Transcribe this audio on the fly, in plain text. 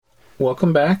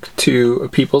Welcome back to A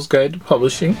People's Guide to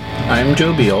Publishing. I'm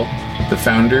Joe Beal, the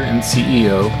founder and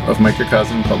CEO of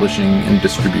Microcosm Publishing and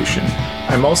Distribution.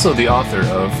 I'm also the author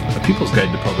of A People's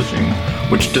Guide to Publishing,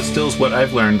 which distills what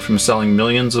I've learned from selling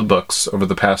millions of books over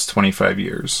the past 25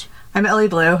 years. I'm Ellie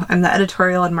Blue. I'm the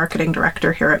editorial and marketing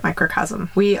director here at Microcosm.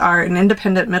 We are an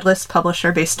independent mid-list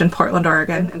publisher based in Portland,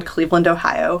 Oregon, and Cleveland,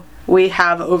 Ohio. We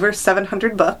have over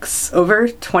 700 books, over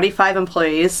 25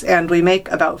 employees, and we make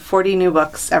about 40 new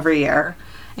books every year.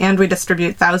 And we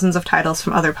distribute thousands of titles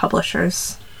from other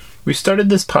publishers. We started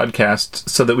this podcast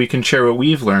so that we can share what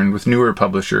we've learned with newer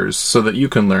publishers so that you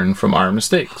can learn from our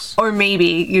mistakes. Or maybe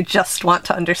you just want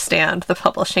to understand the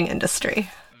publishing industry.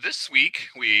 This week,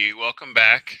 we welcome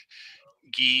back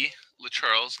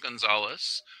LeCharles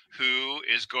Gonzalez, who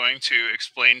is going to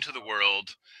explain to the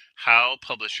world how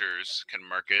publishers can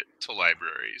market to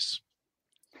libraries.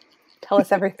 Tell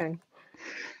us everything.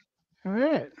 All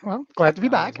right. Well, glad to be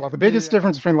back. Well, the biggest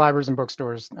difference between libraries and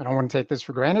bookstores, I don't want to take this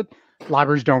for granted,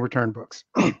 libraries don't return books.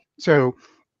 So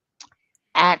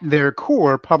at their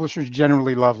core, publishers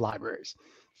generally love libraries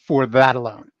for that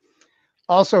alone.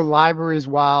 Also, libraries,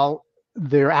 while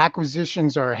their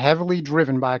acquisitions are heavily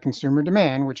driven by consumer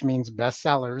demand, which means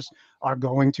bestsellers are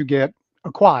going to get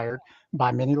acquired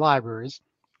by many libraries,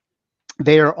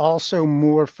 they are also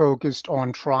more focused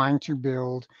on trying to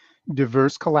build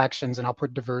diverse collections, and I'll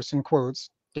put diverse in quotes,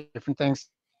 different things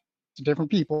to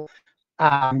different people,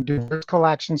 diverse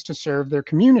collections to serve their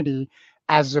community,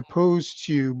 as opposed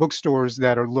to bookstores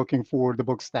that are looking for the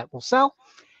books that will sell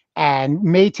and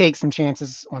may take some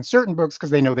chances on certain books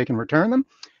because they know they can return them.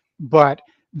 But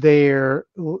they're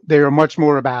much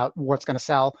more about what's going to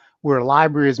sell, where a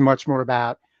library is much more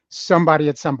about somebody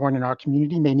at some point in our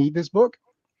community may need this book,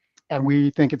 and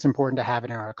we think it's important to have it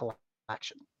in our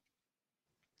collection.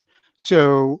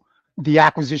 So the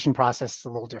acquisition process is a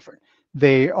little different.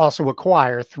 They also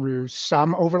acquire through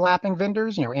some overlapping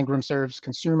vendors. Ingram serves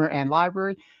consumer and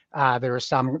library. There are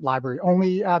some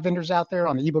library-only vendors out there.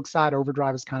 On the ebook side,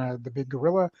 Overdrive is kind of the big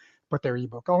gorilla, but they're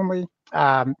ebook only.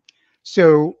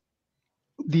 So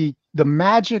the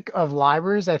magic of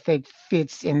libraries, I think,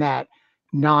 fits in that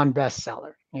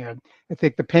non-bestseller. I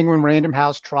think the Penguin Random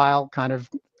House trial kind of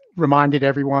reminded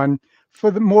everyone,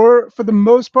 for the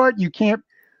most part, you can't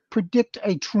predict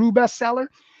a true bestseller.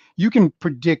 You can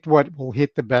predict what will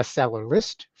hit the bestseller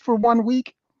list for 1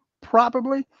 week,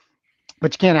 probably,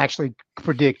 but you can't actually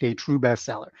predict a true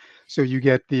bestseller. So you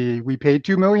get we paid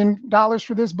 $2 million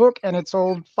for this book and it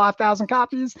sold 5,000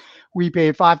 copies. We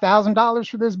paid $5,000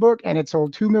 for this book and it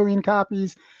sold 2 million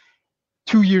copies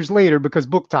 2 years later because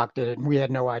Book Talk did it and we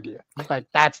had no idea. Like,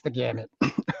 that's the gamut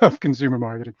of consumer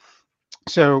marketing.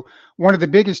 So one of the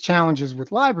biggest challenges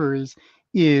with libraries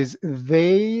is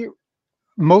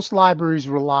most libraries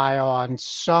rely on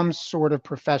some sort of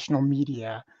professional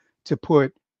media to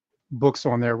put books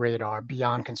on their radar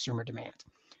beyond consumer demand.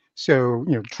 So,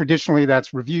 traditionally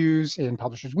that's reviews in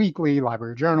Publishers Weekly,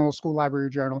 Library Journal, School Library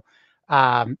Journal.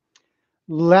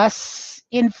 Less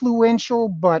influential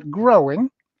but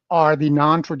growing are the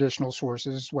non-traditional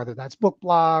sources, whether that's book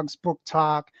blogs, Book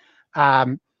Talk.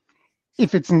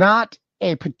 If it's not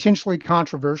a potentially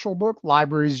controversial book,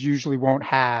 libraries usually won't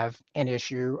have an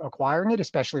issue acquiring it,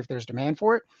 especially if there's demand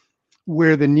for it.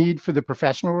 Where the need for the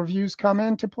professional reviews come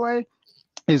into play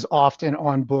is often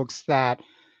on books that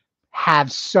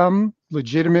have some,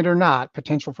 legitimate or not,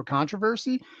 potential for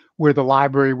controversy, where the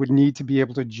library would need to be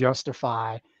able to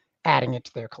justify adding it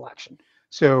to their collection.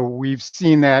 So we've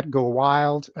seen that go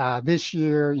wild this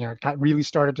year. It really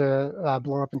started to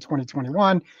blow up in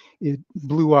 2021. It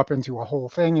blew up into a whole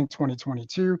thing in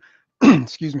 2022.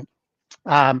 Excuse me.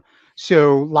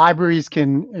 So libraries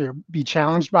can be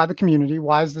challenged by the community.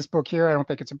 Why is this book here? I don't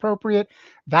think it's appropriate.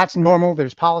 That's normal.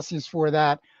 There's policies for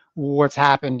that. What's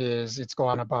happened is it's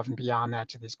gone above and beyond that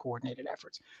to these coordinated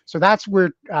efforts. So that's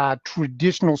where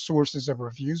traditional sources of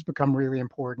reviews become really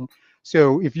important.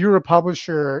 So if you're a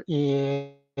publisher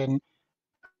in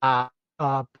a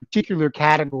particular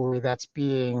category that's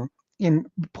being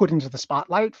put into the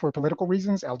spotlight for political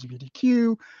reasons,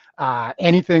 LGBTQ,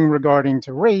 anything regarding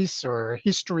to race or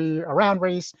history around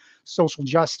race, social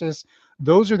justice,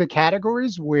 those are the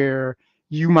categories where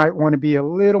you might want to be a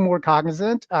little more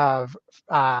cognizant of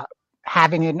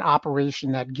having an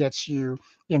operation that gets you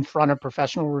in front of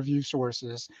professional review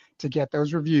sources to get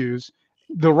those reviews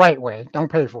the right way. Don't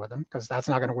pay for them because that's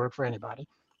not going to work for anybody.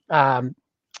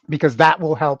 Because that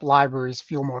will help libraries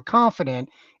feel more confident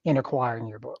in acquiring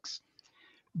your books.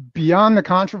 Beyond the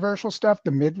controversial stuff,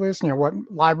 the mid-list, what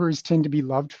libraries tend to be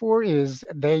loved for is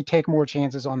they take more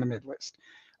chances on the mid-list.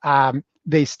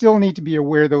 They still need to be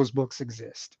aware those books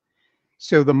exist.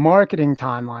 So the marketing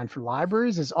timeline for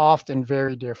libraries is often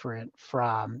very different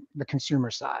from the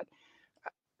consumer side.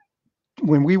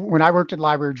 When I worked at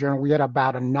Library Journal, we had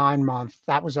about a 9 month.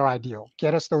 That was our ideal.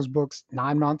 Get us those books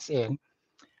 9 months in.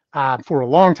 For a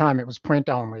long time, it was print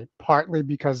only, partly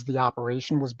because the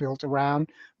operation was built around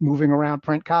moving around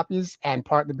print copies, and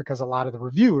partly because a lot of the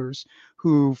reviewers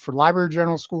who, for Library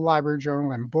Journal, School Library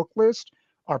Journal, and Book List,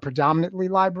 are predominantly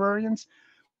librarians.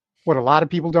 What a lot of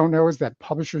people don't know is that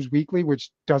Publishers Weekly, which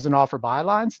doesn't offer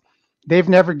bylines, they've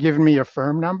never given me a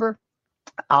firm number.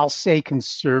 I'll say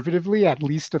conservatively, at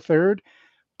least a third,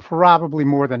 probably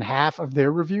more than half of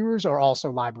their reviewers are also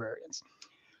librarians.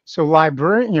 So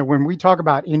when we talk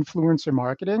about influencer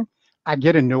marketing, I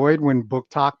get annoyed when book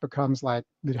talk becomes like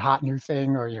the hot new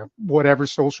thing, or whatever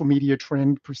social media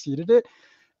trend preceded it.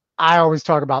 I always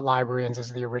talk about librarians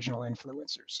as the original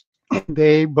influencers.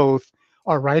 They both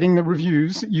are writing the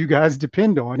reviews you guys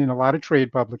depend on in a lot of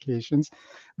trade publications.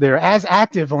 They're as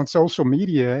active on social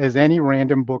media as any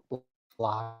random book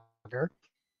blogger,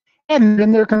 and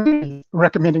in their community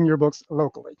recommending your books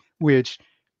locally, which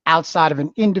outside of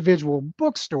an individual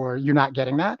bookstore, you're not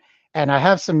getting that. And I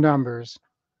have some numbers.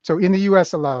 So in the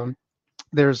US alone,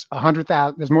 there's more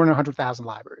than 100,000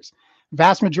 libraries.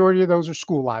 Vast majority of those are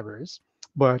school libraries,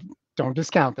 but don't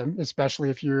discount them,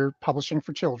 especially if you're publishing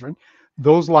for children.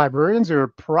 Those librarians are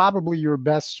probably your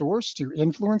best source to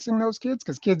influencing those kids,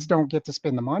 because kids don't get to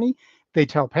spend the money. They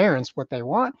tell parents what they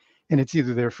want, and it's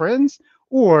either their friends,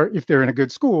 or if they're in a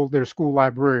good school, their school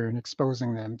librarian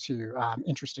exposing them to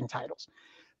interesting titles.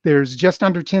 There's just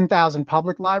under 10,000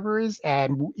 public libraries,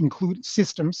 and include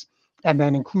systems, and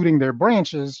then including their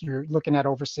branches, you're looking at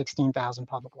over 16,000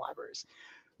 public libraries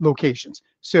locations.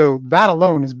 So that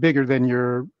alone is bigger than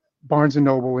your Barnes and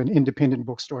Noble and independent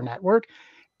bookstore network.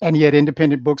 And yet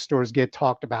independent bookstores get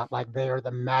talked about like they are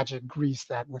the magic grease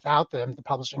that without them, the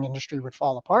publishing industry would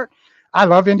fall apart. I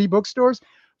love indie bookstores,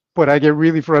 but I get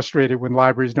really frustrated when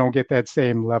libraries don't get that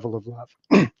same level of love.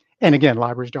 And again,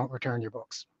 libraries don't return your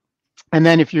books. And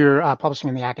then if you're publishing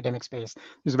in the academic space,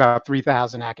 there's about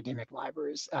 3,000 academic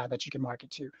libraries that you can market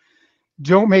to.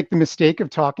 Don't make the mistake of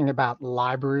talking about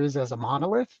libraries as a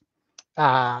monolith.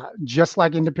 Just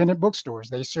like independent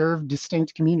bookstores, they serve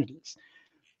distinct communities.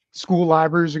 School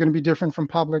libraries are going to be different from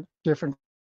public, different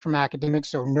from academic.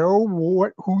 So know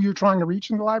who you're trying to reach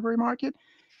in the library market,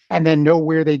 and then know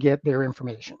where they get their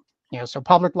information. So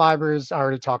public libraries, I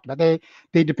already talked about,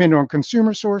 they depend on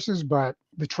consumer sources, but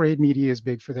the trade media is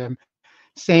big for them.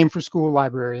 Same for school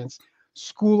librarians.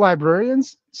 School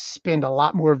librarians spend a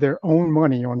lot more of their own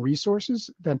money on resources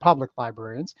than public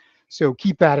librarians. So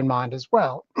keep that in mind as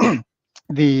well.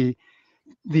 The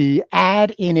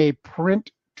ad in a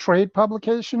print trade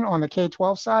publication on the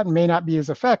K-12 side may not be as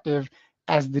effective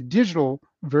as the digital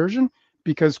version,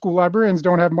 because school librarians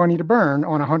don't have money to burn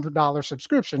on a $100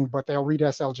 subscription, but they'll read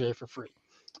SLJ for free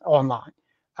online.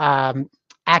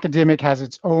 Academic has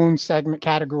its own segment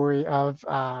category of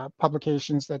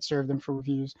publications that serve them for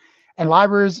reviews. And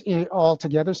libraries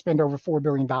altogether spend over $4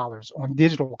 billion on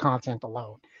digital content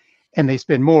alone, and they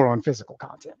spend more on physical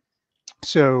content.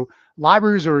 So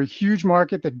libraries are a huge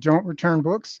market that don't return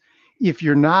books. If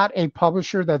you're not a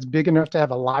publisher that's big enough to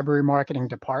have a library marketing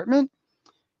department,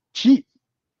 cheap.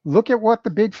 Look at what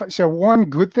the big five. So one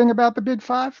good thing about the big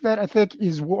five that I think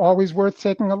is always worth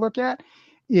taking a look at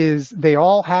is they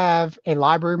all have a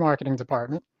library marketing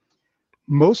department.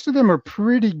 Most of them are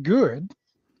pretty good.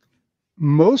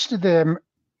 Most of them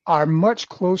are much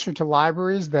closer to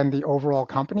libraries than the overall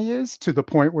company is, to the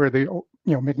point where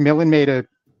Macmillan made a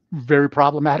very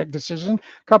problematic decision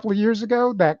a couple of years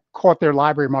ago that caught their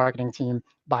library marketing team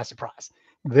by surprise.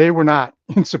 They were not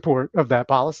in support of that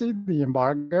policy, the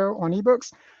embargo on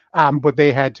ebooks, but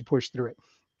they had to push through it.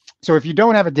 So if you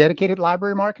don't have a dedicated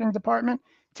library marketing department,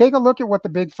 take a look at what the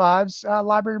big five's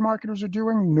library marketers are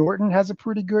doing. Norton has a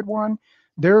pretty good one.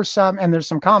 There's some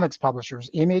comics publishers,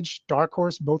 Image, Dark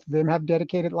Horse, both of them have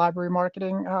dedicated library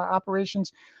marketing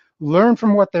operations. Learn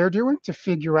from what they're doing to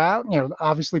figure out,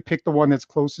 obviously pick the one that's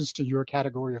closest to your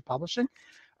category of publishing.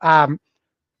 The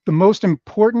most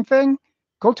important thing,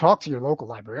 go talk to your local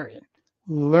librarian.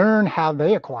 Learn how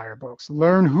they acquire books.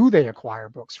 Learn who they acquire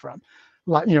books from.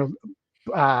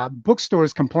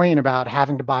 Bookstores complain about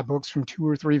having to buy books from 2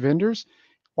 or 3 vendors.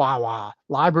 Wow.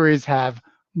 Libraries have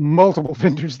multiple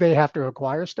vendors they have to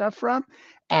acquire stuff from,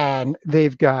 and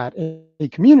they've got a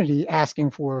community asking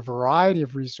for a variety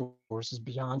of resources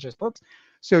beyond just books.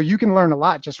 So you can learn a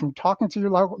lot just from talking to your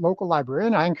local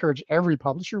librarian. I encourage every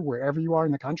publisher, wherever you are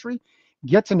in the country,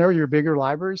 get to know your bigger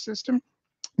library system,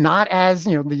 not as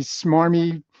the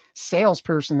smarmy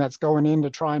salesperson that's going in to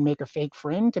try and make a fake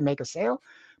friend to make a sale,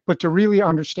 but to really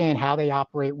understand how they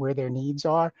operate, where their needs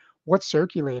are, what's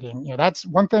circulating. That's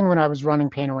one thing. When I was running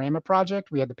Panorama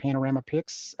Project, we had the Panorama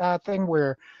Picks thing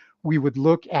where we would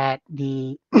look at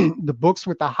the the books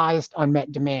with the highest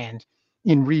unmet demand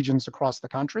in regions across the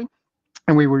country,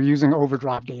 and we were using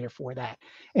overdrive data for that.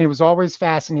 And it was always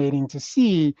fascinating to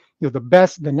see,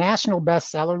 the national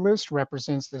bestseller list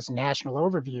represents this national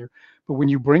overview, but when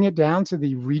you bring it down to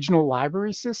the regional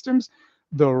library systems,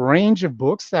 the range of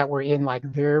books that were in like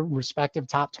their respective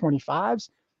top 25s,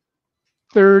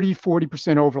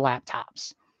 30-40% overlap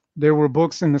tops. There were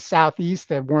books in the Southeast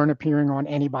that weren't appearing on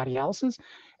anybody else's.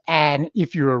 And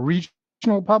if you're a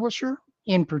regional publisher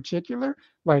in particular,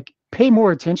 like, pay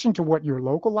more attention to what your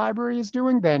local library is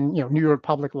doing than, New York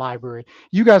Public Library.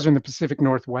 You guys are in the Pacific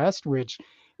Northwest, which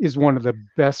is one of the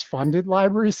best funded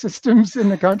library systems in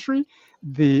the country.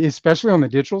 Especially on the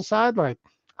digital side, like,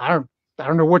 I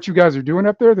don't know what you guys are doing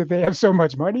up there that they have so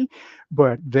much money,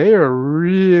 but they are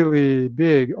really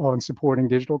big on supporting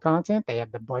digital content. They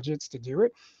have the budgets to do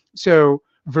it. So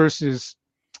versus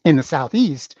in the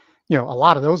Southeast, a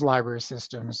lot of those library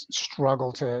systems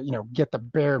struggle to, get the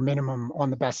bare minimum on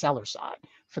the bestseller side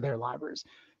for their libraries.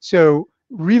 So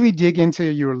really dig into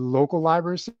your local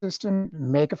library system,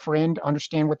 make a friend,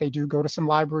 understand what they do, go to some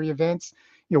library events.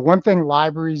 One thing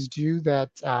libraries do that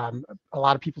a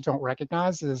lot of people don't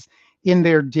recognize is in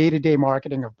their day-to-day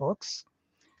marketing of books.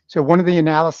 So one of the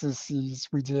analyses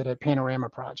we did at Panorama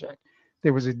Project,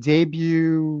 there was a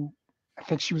debut, I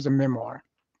think she was a memoir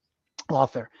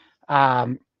author.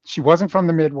 She wasn't from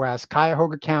the Midwest.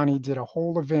 Cuyahoga County did a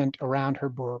whole event around her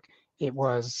book. It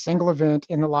was a single event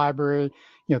in the library.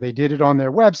 They did it on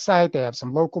their website. They have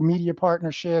some local media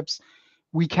partnerships.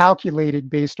 We calculated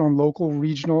based on local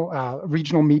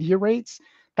regional media rates.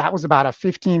 That was about a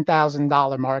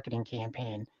 $15,000 marketing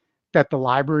campaign that the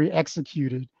library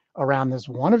executed around this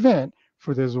one event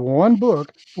for this one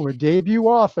book for a debut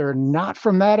author not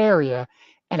from that area.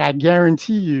 And I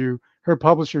guarantee you, her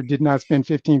publisher did not spend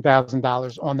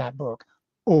 $15,000 on that book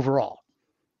overall.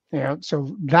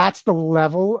 So that's the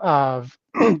level of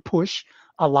push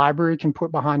a library can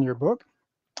put behind your book.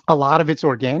 A lot of it's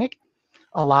organic.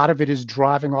 A lot of it is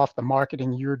driving off the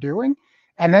marketing you're doing.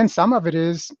 And then some of it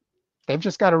is they've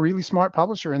just got a really smart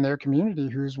publisher in their community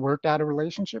who's worked out a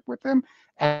relationship with them.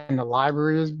 And the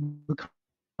library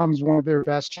becomes one of their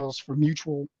best channels for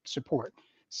mutual support.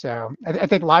 So I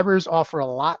think libraries offer a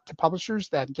lot to publishers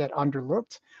that get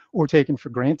underlooked or taken for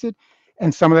granted.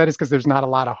 And some of that is because there's not a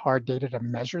lot of hard data to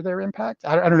measure their impact.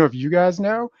 I don't know if you guys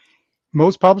know,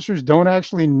 most publishers don't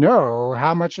actually know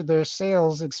how much of their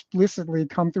sales explicitly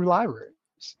come through libraries.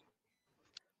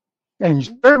 And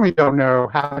you certainly don't know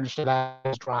how much of that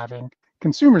is driving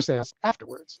consumer sales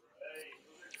afterwards.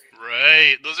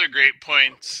 Right. Those are great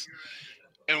points.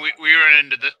 And we run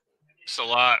into this a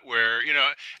lot where,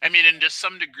 I mean, and to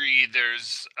some degree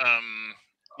there's,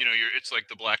 it's like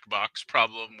the black box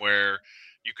problem where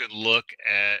you could look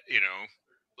at,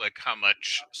 like how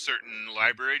much certain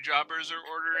library jobbers are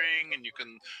ordering and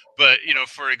but,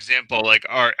 for example, like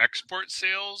our export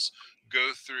sales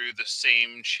go through the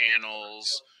same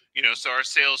channels, so our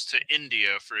sales to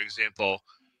India, for example,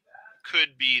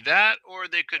 could be that, or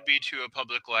they could be to a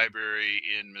public library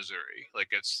in Missouri. Like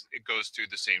it goes through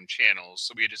the same channels,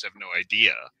 so we just have no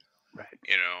idea, right?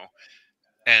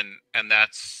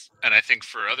 And I think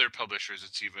for other publishers,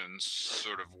 it's even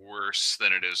sort of worse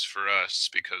than it is for us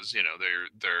because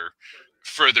they're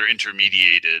further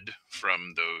intermediated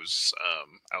from those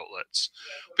outlets.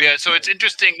 But yeah, so it's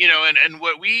interesting, and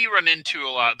what we run into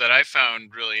a lot that I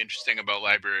found really interesting about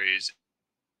libraries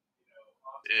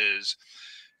is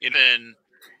even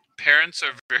parents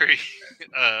are very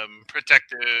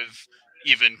protective,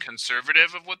 even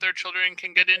conservative of what their children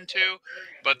can get into,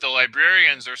 but the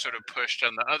librarians are sort of pushed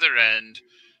on the other end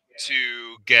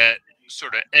to get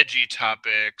sort of edgy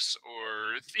topics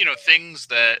or things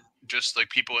that just like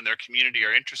people in their community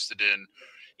are interested in,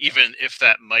 even if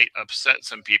that might upset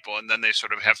some people, and then they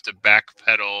sort of have to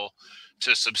backpedal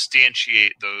to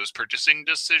substantiate those purchasing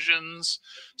decisions.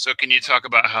 So can you talk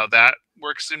about how that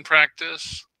works in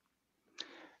practice?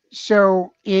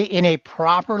 So in a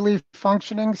properly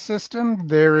functioning system,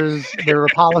 there are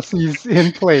policies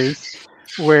in place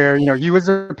where, you as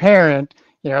a parent,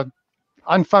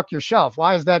 unfuck your shelf.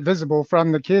 Why is that visible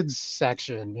from the kids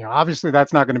section? Obviously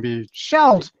that's not going to be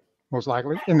shelved, most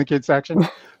likely, in the kids section.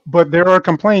 But there are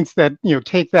complaints that,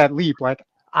 take that leap. Like,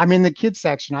 I'm in the kids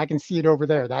section. I can see it over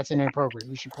there. That's inappropriate.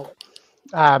 We should pull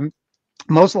it.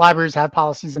 Most libraries have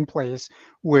policies in place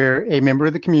where a member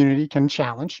of the community can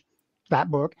challenge that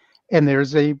book. And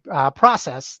there's a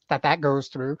process that goes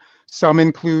through. Some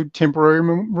include temporary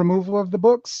removal of the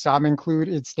books. Some include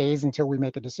it stays until we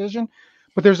make a decision.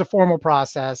 But there's a formal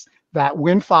process that,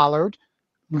 when followed,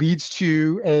 leads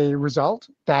to a result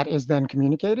that is then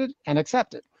communicated and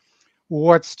accepted.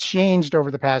 What's changed over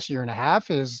the past year and a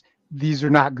half is these are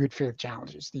not good faith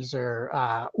challenges. These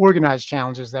are organized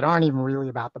challenges that aren't even really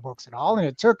about the books at all.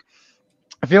 And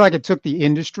I feel like it took the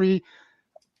industry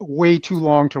way too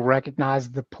long to recognize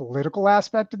the political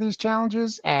aspect of these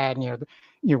challenges. And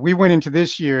we went into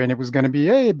this year and it was going to be,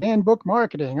 hey, ban book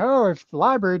marketing. Oh, if the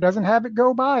library doesn't have it,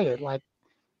 go buy it. Like,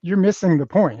 you're missing the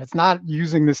point. It's not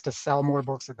using this to sell more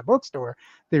books at the bookstore.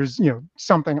 There's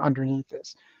something underneath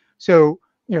this. So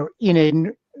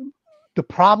the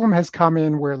problem has come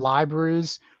in where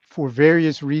libraries, for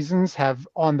various reasons, have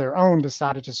on their own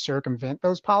decided to circumvent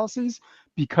those policies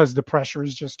because the pressure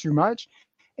is just too much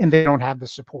and they don't have the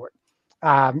support.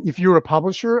 If you're a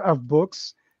publisher of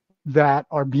books that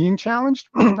are being challenged,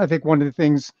 I think one of the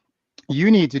things you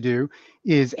need to do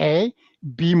is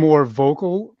be more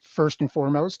vocal first and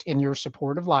foremost in your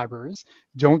support of libraries.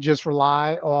 Don't just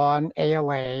rely on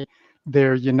ALA.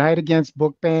 They're Unite Against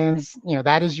Book Bans.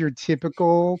 That is your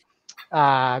typical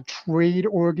trade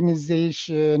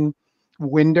organization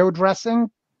window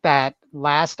dressing that,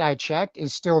 last I checked,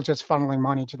 is still just funneling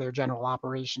money to their general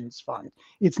operations fund.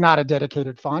 It's not a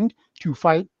dedicated fund to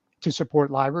fight to support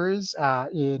libraries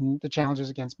in the challenges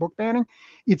against book banning.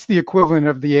 It's the equivalent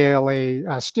of the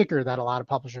ALA sticker that a lot of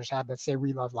publishers have that say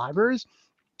we love libraries,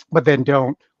 but then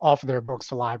don't offer their books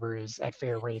to libraries at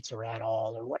fair rates or at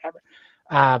all or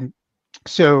whatever.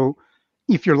 So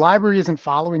if your library isn't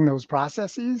following those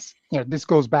processes, this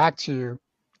goes back to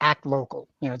act local.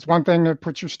 It's one thing to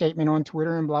put your statement on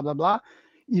Twitter and blah, blah, blah.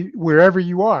 Wherever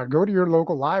you are, go to your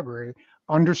local library,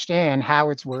 understand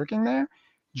how it's working there,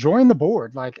 join the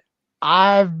board. Like,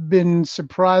 I've been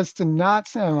surprised to not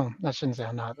say, well, I shouldn't say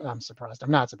I'm surprised.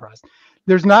 I'm not surprised.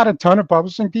 There's not a ton of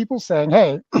publishing people saying,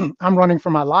 hey, I'm running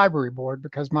for my library board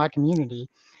because my community.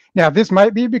 Now, this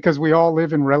might be because we all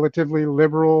live in relatively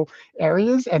liberal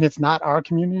areas and it's not our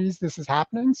communities this is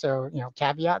happening. So,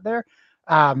 caveat there.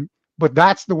 But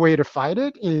that's the way to fight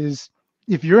it, is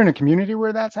if you're in a community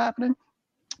where that's happening,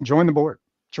 join the board,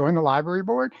 join the library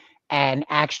board, and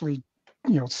actually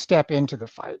step into the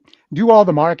fight. Do all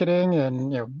the marketing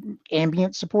and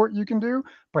ambient support you can do,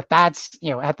 but that's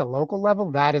at the local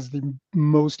level, that is the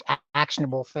most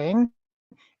actionable thing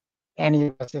any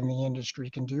of us in the industry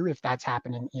can do if that's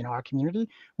happening in our community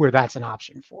where that's an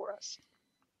option for us.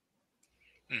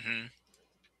 Mm-hmm.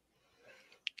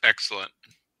 Excellent.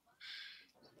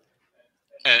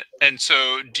 And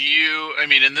so do you,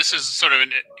 and this is sort of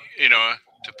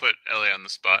to put Ellie on the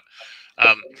spot.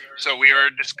 So we were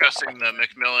discussing the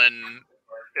Macmillan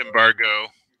embargo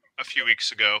a few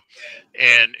weeks ago,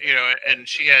 and and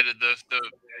she had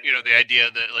the idea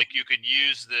that, like, you could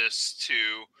use this to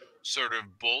sort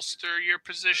of bolster your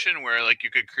position, where, like, you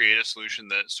could create a solution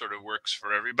that sort of works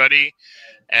for everybody,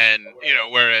 and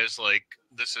whereas, like,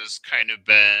 this has kind of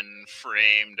been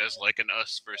framed as like an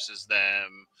us versus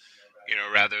them,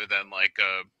 rather than like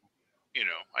a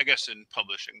I guess in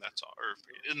publishing that's all,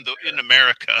 or in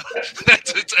America,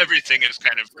 it's everything is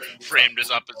kind of framed as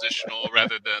oppositional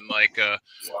rather than like a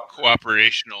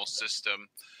cooperational system.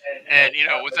 And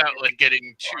without like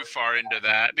getting too far into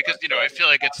that, because I feel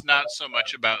like it's not so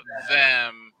much about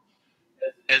them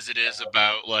as it is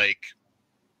about, like,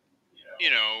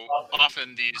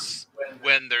 often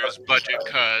when there's budget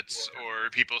cuts or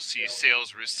people see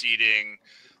sales receding,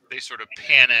 they sort of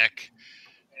panic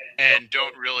and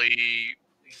don't really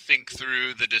think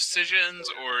through the decisions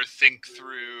or think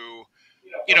through,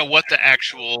 what the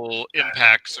actual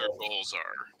impacts or goals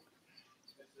are.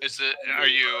 Are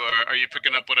you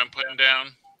picking up what I'm putting down?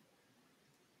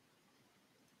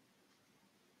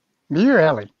 Me or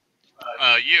Ellie?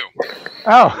 You.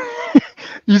 Oh,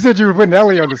 you said you were putting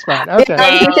Ellie on the spot. Okay.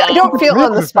 I don't feel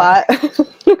on the spot.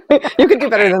 You could do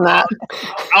better than that.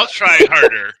 I'll try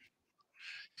harder.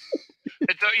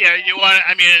 Yeah, you want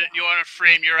to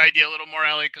frame your idea a little more,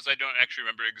 Ellie, because I don't actually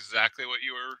remember exactly what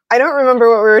you were. I don't remember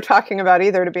what we were talking about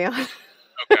either, to be honest.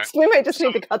 Okay. We might just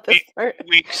need to cut this part.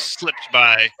 Weeks slipped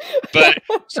by, but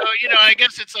so I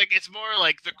guess it's more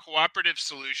like the cooperative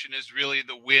solution is really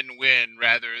the win-win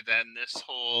rather than this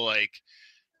whole, like,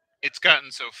 it's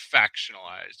gotten so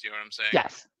factionalized. You know what I'm saying?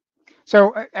 Yes.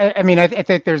 So, I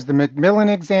think there's the Macmillan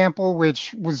example,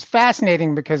 which was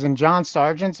fascinating because in John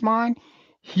Sargent's mind,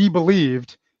 he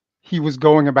believed he was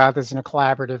going about this in a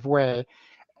collaborative way.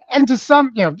 And to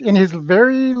some, in his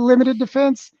very limited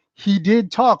defense, he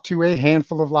did talk to a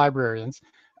handful of librarians.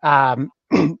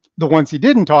 the ones he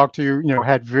didn't talk to,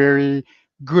 had very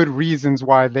good reasons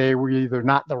why they were either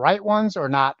not the right ones or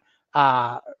not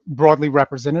broadly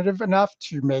representative enough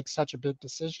to make such a big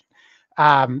decision.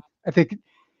 I think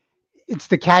it's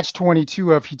the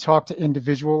catch-22 of he talked to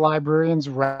individual librarians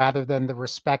rather than the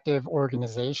respective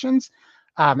organizations.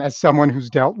 As someone who's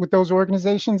dealt with those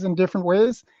organizations in different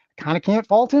ways, kind of can't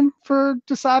fault him for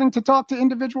deciding to talk to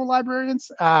individual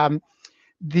librarians. I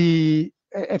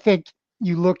think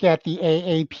you look at the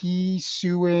AAP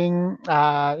suing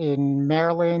in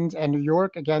Maryland and New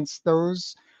York against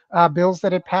those bills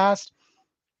that had passed.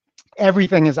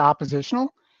 Everything is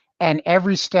oppositional, and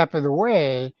every step of the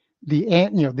way,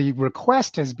 the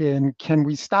request has been, can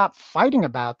we stop fighting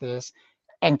about this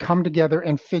and come together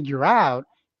and figure out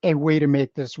a way to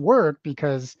make this work?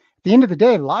 Because at the end of the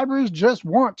day, libraries just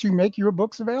want to make your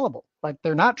books available. Like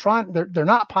they're not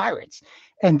pirates,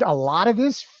 and a lot of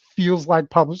this feels like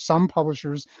some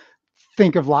publishers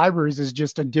think of libraries as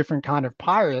just a different kind of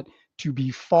pirate to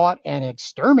be fought and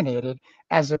exterminated,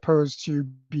 as opposed to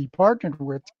be partnered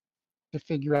with to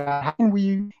figure out how can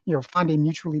we, find a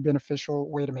mutually beneficial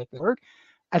way to make this work.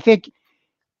 I think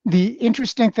the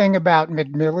interesting thing about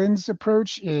Macmillan's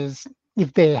approach is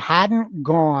if they hadn't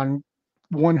gone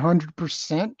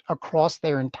 100% across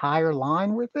their entire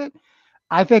line with it,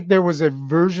 I think there was a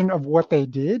version of what they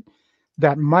did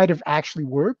that might have actually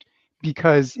worked,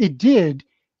 because it did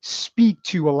speak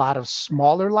to a lot of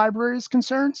smaller libraries'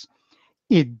 concerns.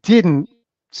 It didn't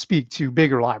speak to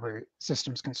bigger library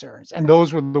systems concerns, and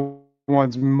those were the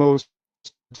ones most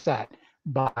upset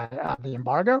by the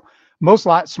embargo. Most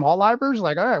small libraries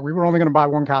like, all right, we were only going to buy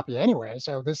one copy anyway,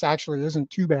 so this actually isn't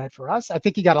too bad for us. I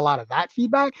think he got a lot of that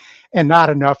feedback and not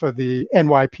enough of the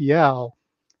NYPL.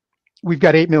 We've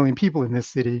got 8 million people in this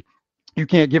city. You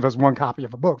can't give us one copy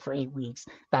of a book for 8 weeks.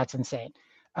 That's insane.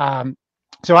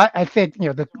 So I think,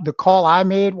 the call I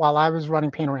made while I was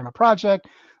running Panorama Project,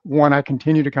 one I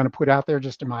continue to kind of put out there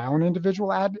just in my own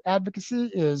individual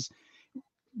advocacy, is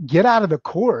get out of the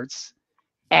courts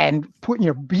and put,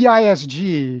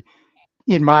 BISG,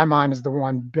 in my mind, is the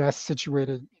one best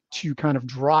situated to kind of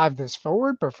drive this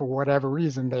forward, but for whatever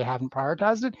reason, they haven't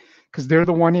prioritized it, because they're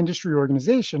the one industry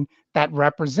organization that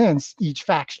represents each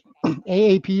faction.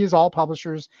 AAP is all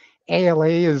publishers. ALA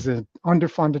is an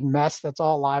underfunded mess that's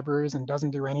all libraries and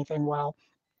doesn't do anything well.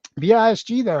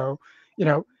 BISG, though,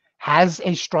 has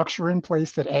a structure in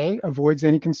place that avoids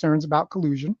any concerns about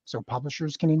collusion, so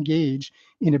publishers can engage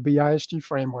in a BISG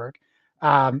framework.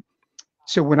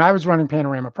 So when I was running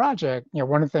Panorama Project,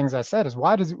 one of the things I said is,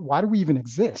 why do we even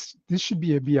exist? This should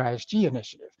be a BISG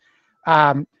initiative.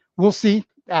 We'll see.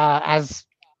 As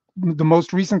the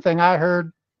most recent thing I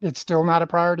heard, it's still not a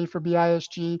priority for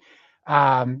BISG.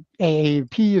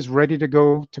 AAP is ready to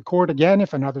go to court again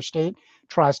if another state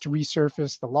tries to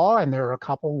resurface the law, and there are a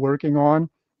couple working on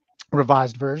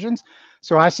revised versions.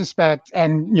 So I suspect,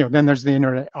 and then there's the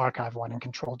Internet Archive one and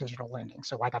control digital lending.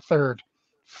 So like a third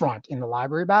front in the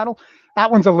library battle. That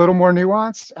one's a little more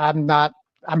nuanced.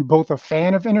 I'm both a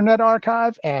fan of Internet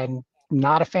Archive and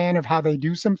not a fan of how they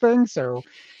do some things. So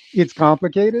it's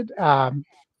complicated.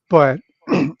 But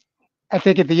I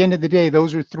think at the end of the day,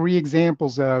 those are 3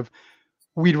 examples of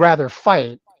we'd rather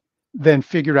fight than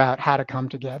figure out how to come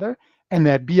together. And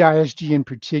that BISG in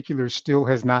particular still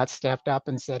has not stepped up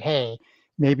and said, hey,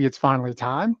 maybe it's finally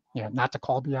time, not to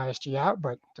call BISG out,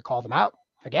 but to call them out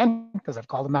again, because I've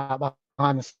called them out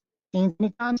behind the scenes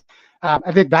many times.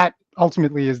 I think that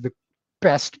ultimately is the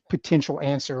best potential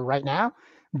answer right now.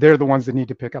 They're the ones that need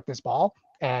to pick up this ball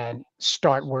and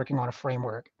start working on a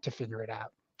framework to figure it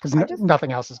out, because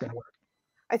nothing else is going to work.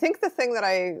 I think the thing that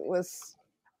I was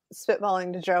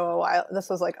spitballing to Joe this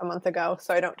was like a month ago,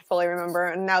 so I don't fully remember,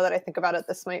 and now that I think about it,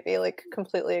 this might be like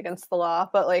completely against the law,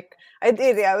 but like I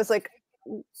was like,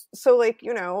 so like,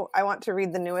 I want to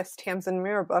read the newest Tamsin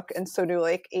Muir book, and so do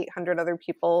like 800 other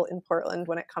people in Portland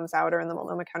when it comes out, or in the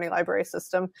Multnomah County Library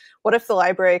system. What if the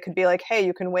library could be like, hey,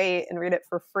 you can wait and read it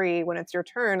for free when it's your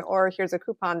turn, or here's a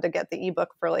coupon to get the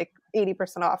ebook for like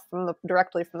 80% off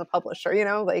directly from the publisher,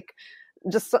 like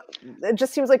it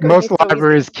just seems like most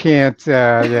libraries can't.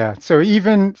 Yeah. So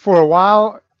even for a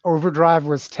while, Overdrive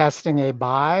was testing a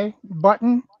buy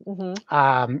button,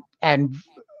 and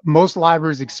most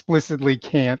libraries explicitly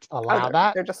can't allow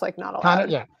that. They're just like not allowed.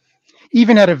 Yeah.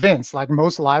 Even at events, like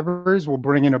most libraries will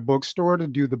bring in a bookstore to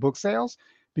do the book sales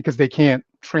because they can't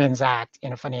transact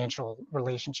in a financial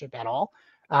relationship at all.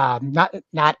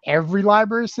 Not every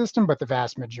library system, but the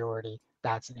vast majority,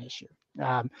 that's an issue.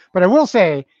 But I will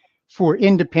say, for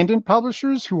independent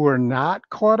publishers who are not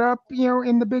caught up,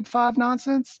 in the big 5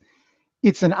 nonsense,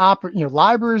 it's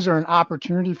libraries are an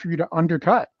opportunity for you to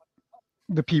undercut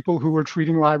the people who are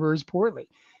treating libraries poorly.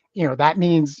 That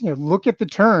means, look at the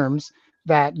terms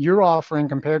that you're offering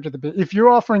compared to if you're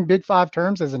offering big five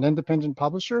terms as an independent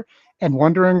publisher and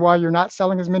wondering why you're not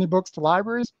selling as many books to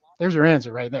libraries, there's your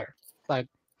answer right there. Like,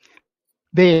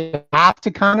 they have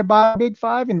to kind of buy big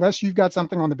five unless you've got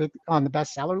something on the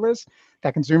bestseller list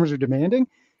that consumers are demanding.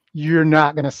 You're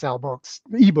not going to sell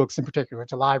ebooks in particular,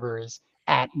 to libraries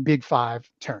at big five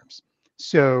terms.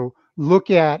 So look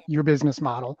at your business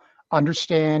model,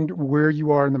 understand where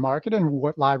you are in the market and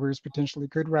what libraries potentially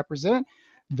could represent.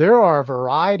 There are a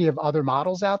variety of other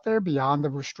models out there beyond the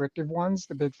restrictive ones,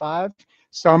 the big five.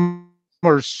 Some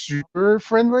are super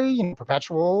friendly,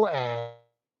 perpetual,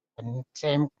 and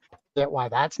same. Get why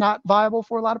that's not viable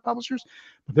for a lot of publishers,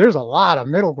 but there's a lot of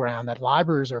middle ground that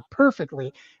libraries are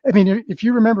perfectly. I mean, if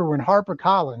you remember when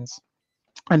HarperCollins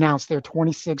announced their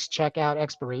 26 checkout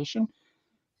expiration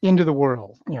into the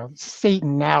world,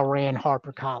 Satan now ran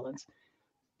HarperCollins.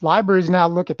 Libraries now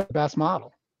look at the best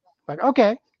model. Like,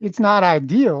 okay, it's not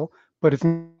ideal, but it's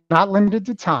not limited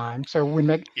to time. So when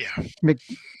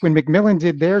Macmillan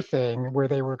did their thing where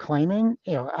they were claiming,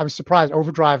 I was surprised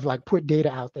Overdrive put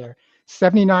data out there.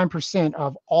 79%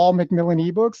 of all Macmillan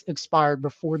ebooks expired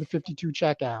before the 52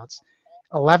 checkouts,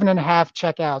 11.5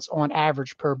 checkouts on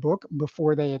average per book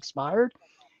before they expired.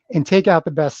 And take out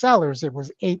the bestsellers, it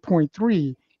was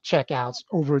 8.3 checkouts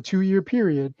over a 2-year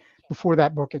period before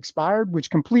that book expired, which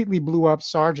completely blew up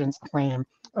Sargent's claim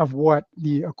of what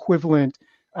the equivalent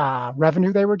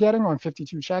revenue they were getting on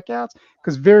 52 checkouts,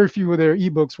 because very few of their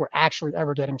ebooks were actually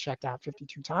ever getting checked out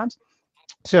 52 times.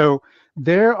 So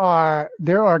there are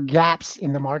gaps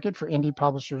in the market for indie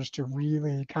publishers to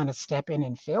really kind of step in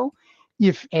and fill,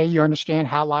 if you understand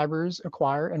how libraries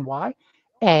acquire and why,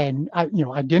 and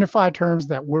identify terms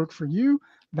that work for you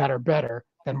that are better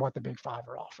than what the big five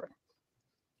are offering.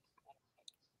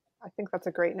 I think that's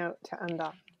a great note to end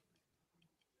on.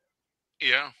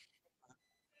 Yeah.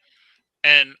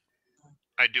 And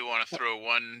I do want to throw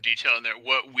one detail in there.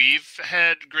 What we've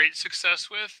had great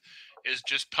success with is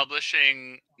just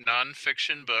publishing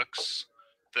nonfiction books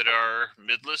that are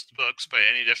mid-list books by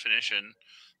any definition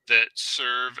that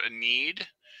serve a need,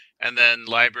 and then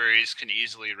libraries can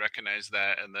easily recognize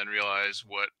that and then realize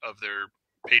what of their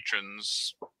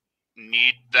patrons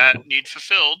need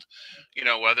fulfilled.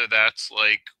 Whether that's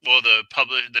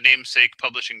the namesake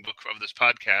publishing book of this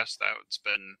podcast, that's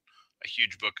been a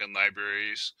huge book in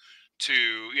libraries, to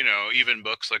even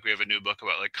books like we have a new book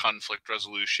about conflict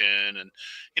resolution and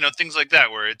things like that,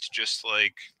 where it's just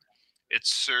it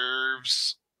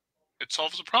solves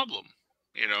a problem.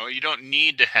 You don't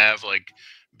need to have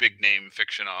big name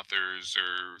fiction authors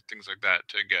or things like that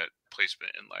to get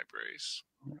placement in libraries.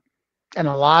 And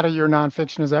a lot of your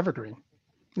nonfiction is evergreen.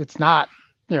 It's not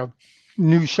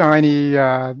new shiny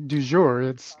du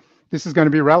jour. This is going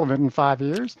to be relevant in 5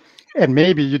 years. And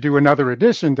maybe you do another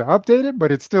edition to update it,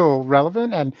 but it's still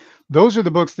relevant. And those are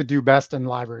the books that do best in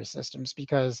library systems,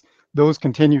 because those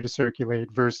continue to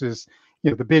circulate versus,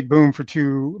 the big boom for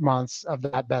 2 months of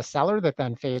that bestseller that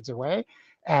then fades away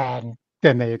and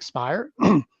then they expire.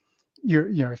 If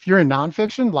you're in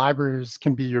nonfiction, libraries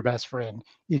can be your best friend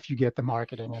if you get the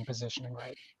marketing and positioning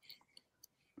right.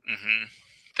 Mm-hmm.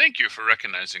 Thank you for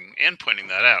recognizing and pointing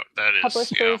that out. That is,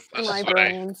 publishers and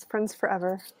librarians, friends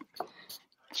forever.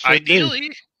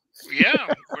 Ideally, yeah,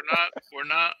 we're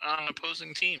not on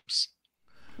opposing teams.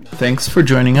 Thanks for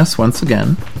joining us once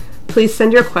again. Please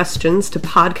send your questions to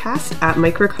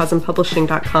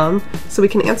podcast@microcosmpublishing.com so we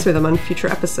can answer them on future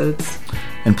episodes.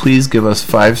 And please give us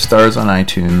 5 stars on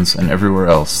iTunes and everywhere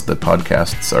else that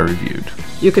podcasts are reviewed.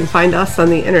 You can find us on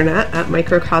the internet at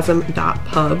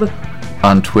microcosm.pub.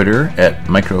 On Twitter at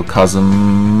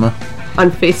microcosm.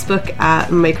 On Facebook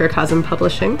at Microcosm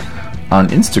Publishing. On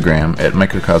Instagram at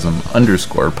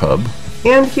microcosm_pub.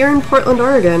 And here in Portland,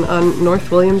 Oregon on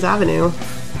North Williams Avenue.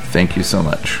 Thank you so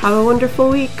much. Have a wonderful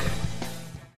week.